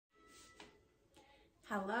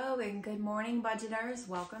Hello and good morning, budgeters.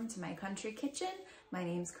 Welcome to my country kitchen. My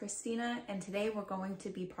name's Christina and today we're going to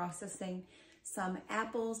be processing some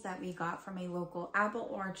apples that we got from a local apple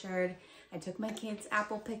orchard. I took my kids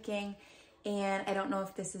apple picking and I don't know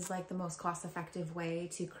if this is like the most cost-effective way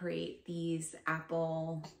to create these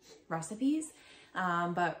apple recipes.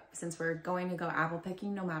 But since we're going to go apple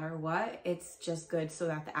picking no matter what, it's just good so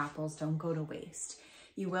that the apples don't go to waste.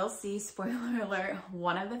 You will see, spoiler alert,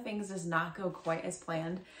 one of the things does not go quite as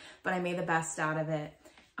planned, but I made the best out of it.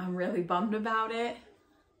 I'm really bummed about it,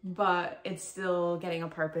 but it's still getting a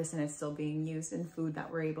purpose and it's still being used in food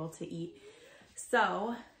that we're able to eat.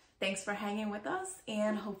 So thanks for hanging with us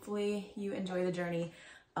and hopefully you enjoy the journey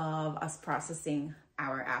of us processing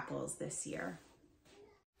our apples this year.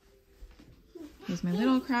 Here's my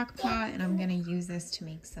little crock pot and I'm gonna use this to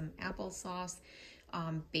make some applesauce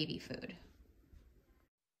baby food.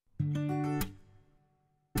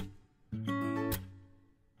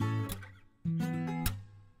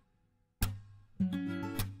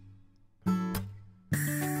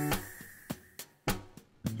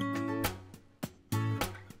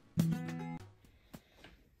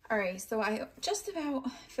 All right, so I just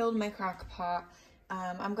about filled my crock pot.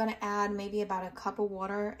 I'm gonna add maybe about a cup of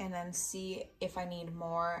water and then see if I need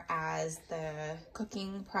more as the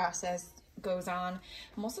cooking process goes on.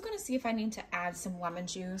 I'm also gonna see if I need to add some lemon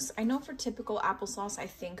juice. I know for typical applesauce, I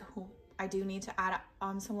think I do need to add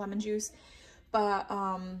some lemon juice, but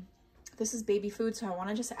this is baby food, so I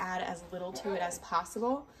wanna just add as little to it as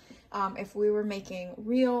possible. If we were making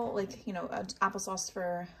real, like, you know, applesauce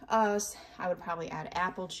for us, I would probably add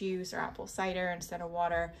apple juice or apple cider instead of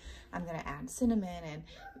water. I'm gonna add cinnamon and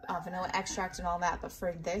vanilla extract and all that, but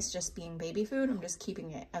for this, just being baby food, I'm just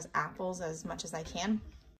keeping it as apples as much as I can.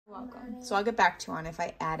 Welcome. So I'll get back to you on if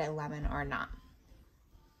I add a lemon or not.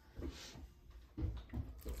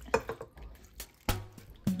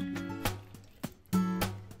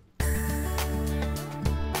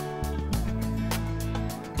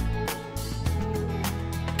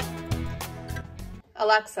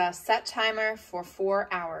 Alexa, set timer for 4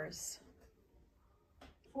 hours.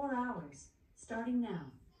 4 hours, starting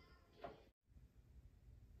now.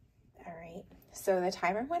 All right, so the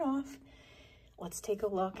timer went off. Let's take a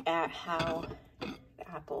look at how the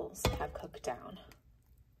apples have cooked down.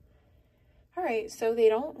 All right, so they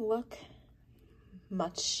don't look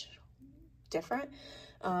much different.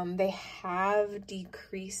 They have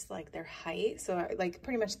decreased like their height. So like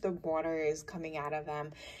pretty much the water is coming out of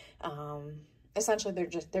them. Essentially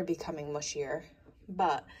they're becoming mushier,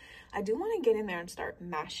 but I do want to get in there and start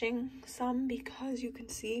mashing some because you can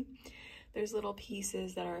see there's little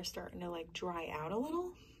pieces that are starting to like dry out a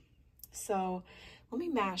little. So let me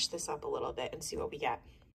mash this up a little bit and see what we get.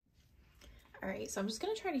 All right, so I'm just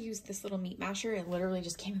gonna try to use this little meat masher. It literally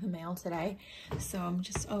just came in the mail today. So I'm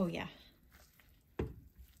just, oh yeah.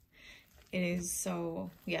 It is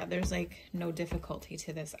so, yeah, there's like no difficulty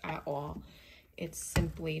to this at all. It's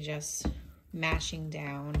simply just mashing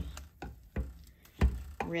down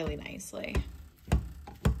really nicely. I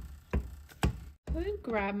would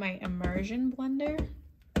grab my immersion blender.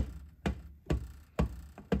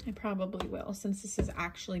 I probably will, since this is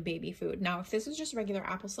actually baby food. Now, if this is just regular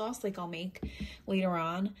applesauce, like I'll make later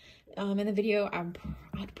on in the video,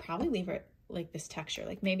 I'd probably leave it like this texture,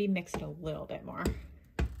 like maybe mix it a little bit more.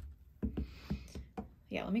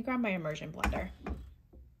 Yeah, let me grab my immersion blender.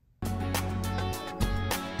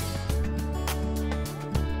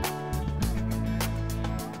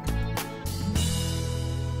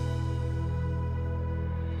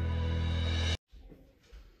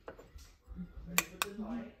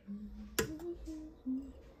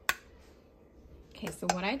 Okay, so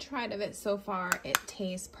what I tried of it so far, it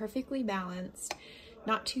tastes perfectly balanced,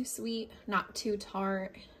 not too sweet, not too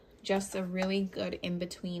tart, just a really good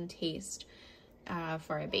in-between taste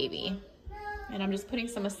for a baby. And I'm just putting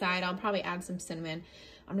some aside. I'll probably add some cinnamon.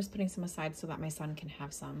 I'm just putting some aside so that my son can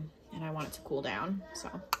have some, and I want it to cool down. So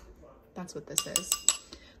that's what this is.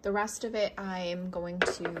 The rest of it, I'm going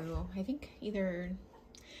to, I think, either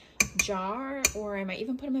jar or I might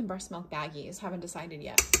even put them in breast milk baggies. Haven't decided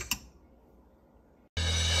yet.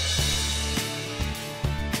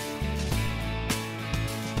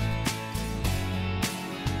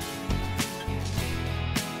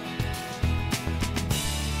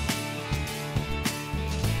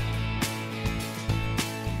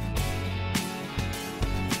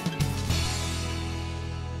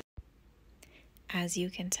 As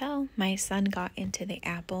you can tell, my son got into the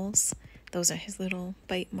apples. Those are his little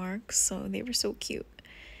bite marks, so they were so cute.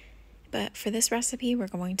 But for this recipe, we're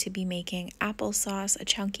going to be making applesauce, a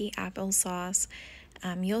chunky applesauce.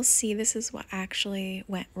 You'll see this is what actually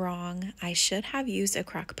went wrong. I should have used a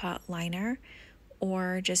crock pot liner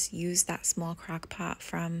or just used that small crock pot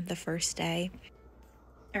from the first day.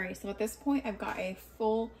 All right, so at this point I've got a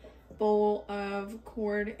full bowl of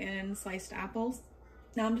cored and sliced apples.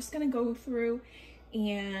 Now I'm just gonna go through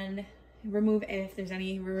and remove if there's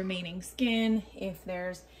any remaining skin, if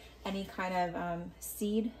there's any kind of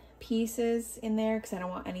seed pieces in there, because I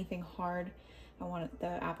don't want anything hard. I want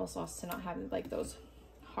the applesauce to not have like those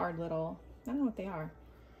hard little, I don't know what they are,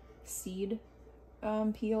 seed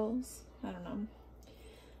peels, I don't know.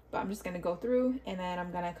 But I'm just gonna go through and then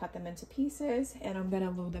I'm gonna cut them into pieces and I'm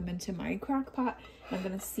gonna load them into my crock pot. And I'm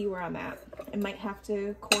gonna see where I'm at. I might have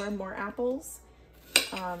to core more apples,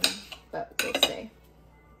 but we'll see.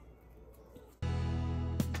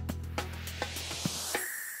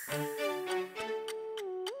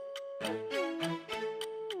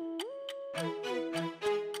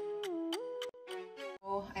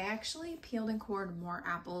 I actually peeled and cored more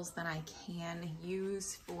apples than I can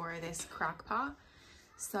use for this crock pot.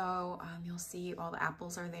 So you'll see all the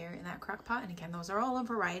apples are there in that crock pot. And again, those are all a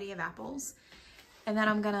variety of apples. And then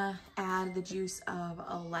I'm gonna add the juice of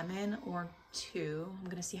a lemon or two. I'm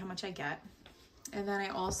gonna see how much I get. And then I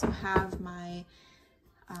also have my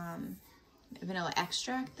vanilla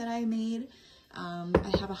extract that I made.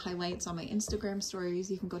 I have a highlights on my Instagram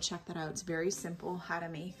stories. You can go check that out. It's very simple how to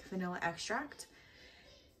make vanilla extract.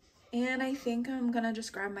 And I think I'm gonna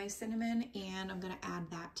just grab my cinnamon and I'm gonna add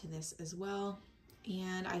that to this as well.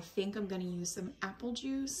 And I think I'm gonna use some apple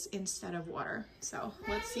juice instead of water. So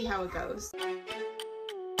let's see how it goes.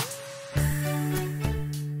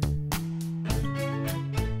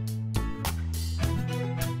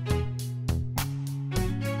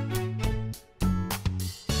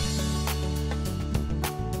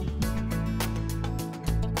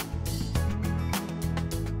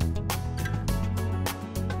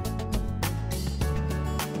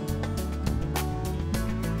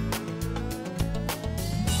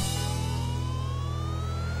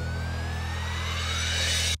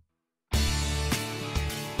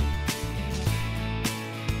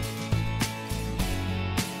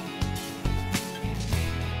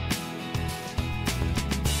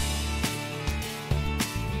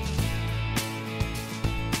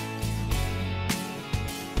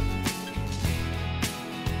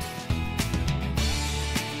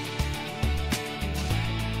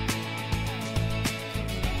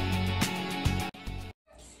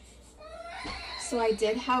 So I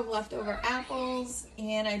did have leftover apples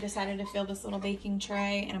and I decided to fill this little baking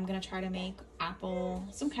tray and I'm gonna try to make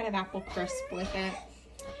some kind of apple crisp with it.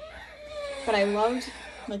 But I loved,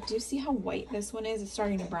 like, do you see how white this one is? It's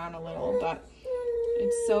starting to brown a little, but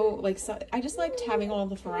it's so, like, I just liked having all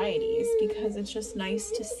the varieties because it's just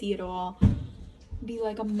nice to see it all be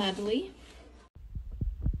like a medley.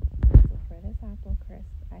 So for this apple crisp,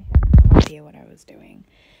 I had no idea what I was doing.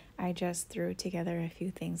 I just threw together a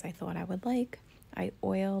few things I thought I would like. I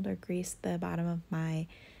oiled or greased the bottom of my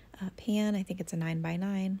pan. I think it's a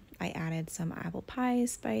 9x9. I added some apple pie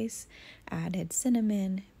spice, added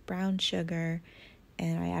cinnamon, brown sugar,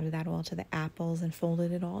 and I added that all to the apples and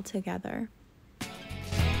folded it all together.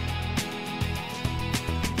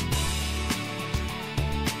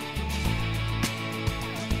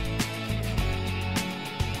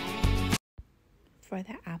 For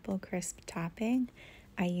the apple crisp topping,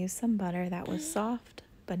 I used some butter that was soft,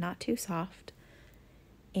 but not too soft.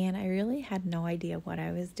 And I really had no idea what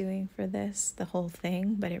I was doing for this, the whole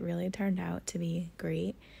thing, but it really turned out to be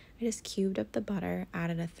great. I just cubed up the butter,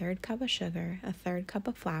 added a 1/3 cup of sugar, a 1/3 cup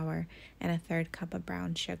of flour, and a 1/3 cup of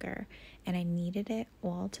brown sugar. And I kneaded it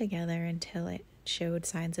all together until it showed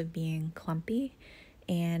signs of being clumpy.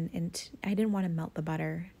 And I didn't want to melt the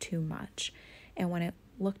butter too much. And when it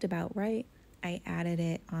looked about right, I added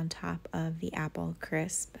it on top of the apple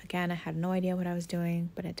crisp. Again, I had no idea what I was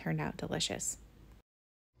doing, but it turned out delicious.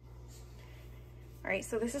 All right,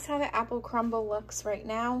 so this is how the apple crumble looks right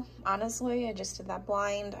now. Honestly, I just did that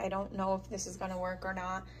blind. I don't know if this is gonna work or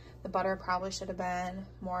not. The butter probably should have been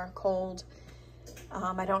more cold.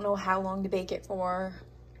 I don't know how long to bake it for.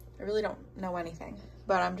 I really don't know anything,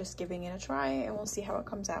 but I'm just giving it a try and we'll see how it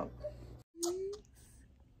comes out.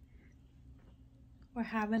 We're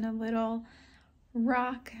having a little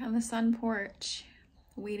rock on the sun porch,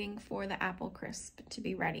 waiting for the apple crisp to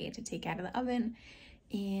be ready to take out of the oven.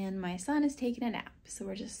 And my son is taking a nap, so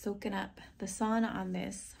we're just soaking up the sun on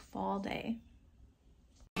this fall day.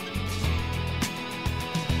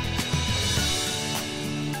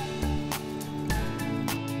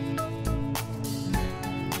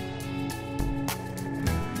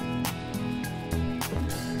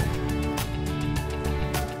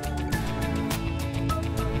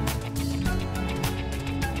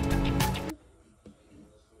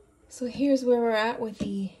 So here's where we're at with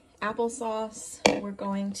the applesauce. We're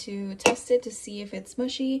going to test it to see if it's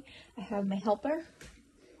mushy. I have my helper.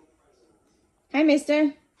 Hi,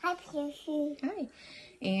 mister. Hi, Piercy. Hi.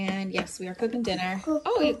 And yes, we are cooking dinner.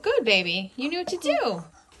 Oh, good, baby. You knew what to do.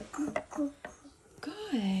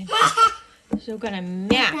 Good. So we're gonna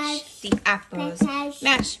mash the apples.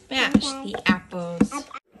 Mash the apples.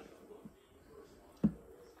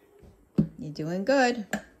 You're doing good.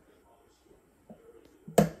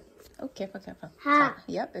 Oh, careful. It's hot.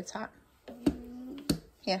 Yep, it's hot.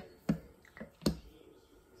 Here.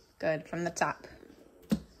 Good, from the top.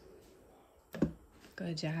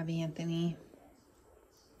 Good job, Anthony.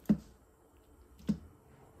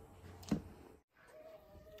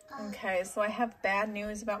 Okay, so I have bad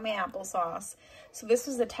news about my applesauce. So this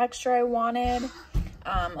was the texture I wanted,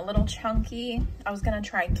 a little chunky. I was gonna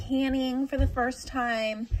try canning for the first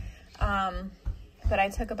time, but I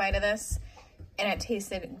took a bite of this and it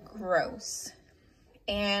tasted gross.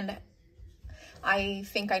 And I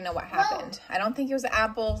think I know what happened. I don't think it was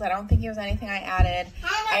apples. I don't think it was anything I added.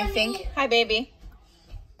 Hi, baby.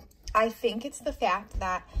 I think it's the fact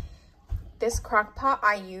that this crock pot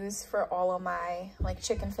I use for all of my like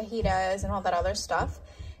chicken fajitas and all that other stuff.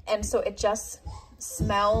 And so it just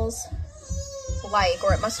smells like,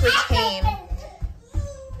 or it must retain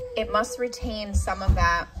some of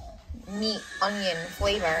that meat, onion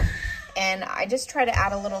flavor. And I just try to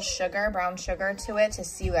add a little sugar, brown sugar to it to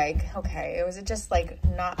see like, okay, was it just like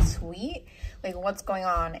not sweet? Like what's going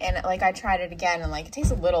on? And like I tried it again and like it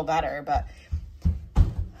tastes a little better, but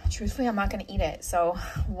truthfully, I'm not gonna eat it. So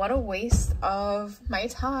what a waste of my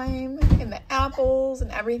time and the apples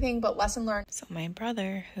and everything, but lesson learned. So my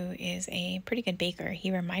brother, who is a pretty good baker,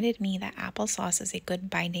 he reminded me that applesauce is a good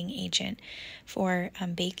binding agent for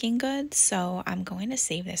baking goods. So I'm going to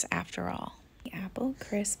save this after all. The apple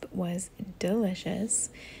crisp was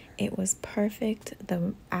delicious. It was perfect.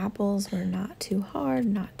 The apples were not too hard,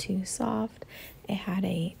 not too soft. It had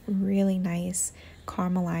a really nice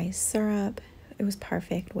caramelized syrup. It was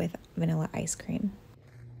perfect with vanilla ice cream.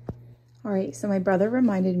 All right, so my brother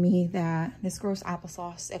reminded me that this gross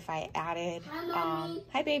applesauce, if I added,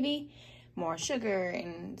 hi baby, more sugar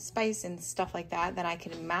and spice and stuff like that, then I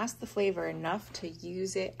could mask the flavor enough to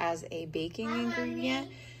use it as a baking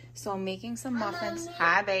ingredient. So I'm making some muffins.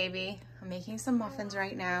 Hi baby. I'm making some muffins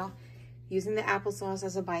right now, using the applesauce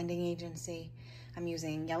as a binding agency. I'm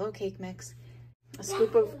using yellow cake mix, a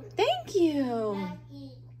scoop of, thank you.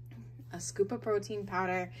 A scoop of protein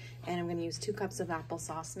powder, and I'm going to use 2 cups of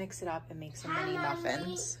applesauce, mix it up, and make some mini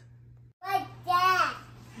muffins. Like that.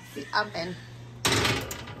 It's the oven,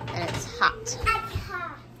 and it's hot.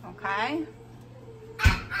 Okay?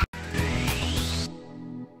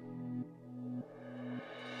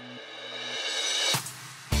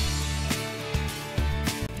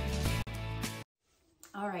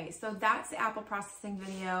 All right, so that's the apple processing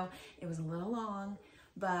video. It was a little long,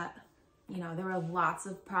 but you know, there were lots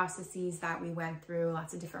of processes that we went through,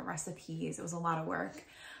 lots of different recipes. It was a lot of work.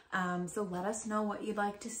 So let us know what you'd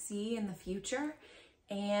like to see in the future,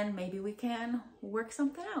 and maybe we can work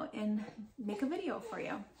something out and make a video for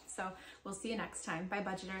you. So we'll see you next time. Bye,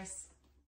 budgeters.